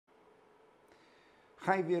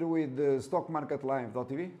Hi, Vieira with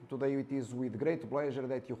stockmarketlive.tv. Today it is with great pleasure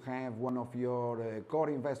that you have one of your core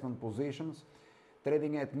investment positions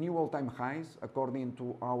trading at new all-time highs according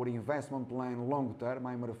to our investment plan long term.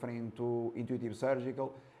 I'm referring to Intuitive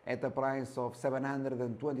Surgical at a price of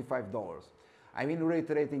 $725. I've been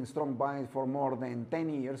reiterating strong buys for more than 10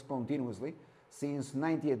 years continuously since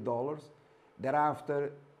 $98.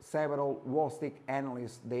 Thereafter, several Wall Street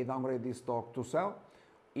analysts they downgraded this stock to sell,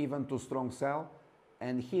 even to strong sell,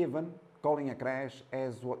 and even calling a crash,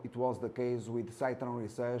 as it was the case with Citron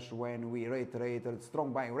Research when we reiterated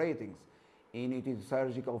strong buy ratings in Intuitive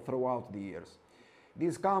Surgical throughout the years.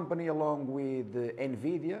 This company, along with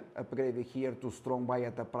NVDA, upgraded here to strong buy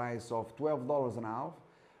at a price of $12 an half,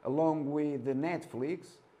 along with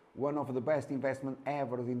Netflix, one of the best investment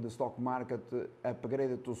ever in the stock market,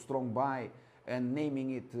 upgraded to strong buy and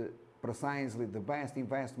naming it precisely the best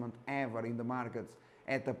investment ever in the markets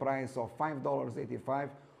at a price of $5.85.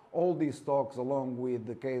 All these stocks, along with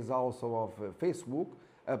the case also of Facebook,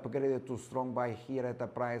 upgraded to strong buy here at a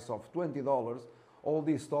price of $20. All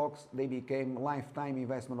these stocks, they became lifetime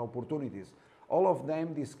investment opportunities. All of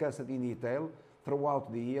them discussed in detail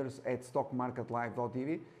throughout the years at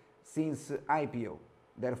stockmarketlive.tv since IPO.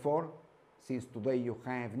 Therefore, since today you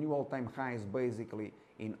have new all-time highs basically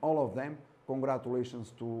in all of them,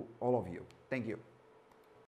 congratulations to all of you. Thank you.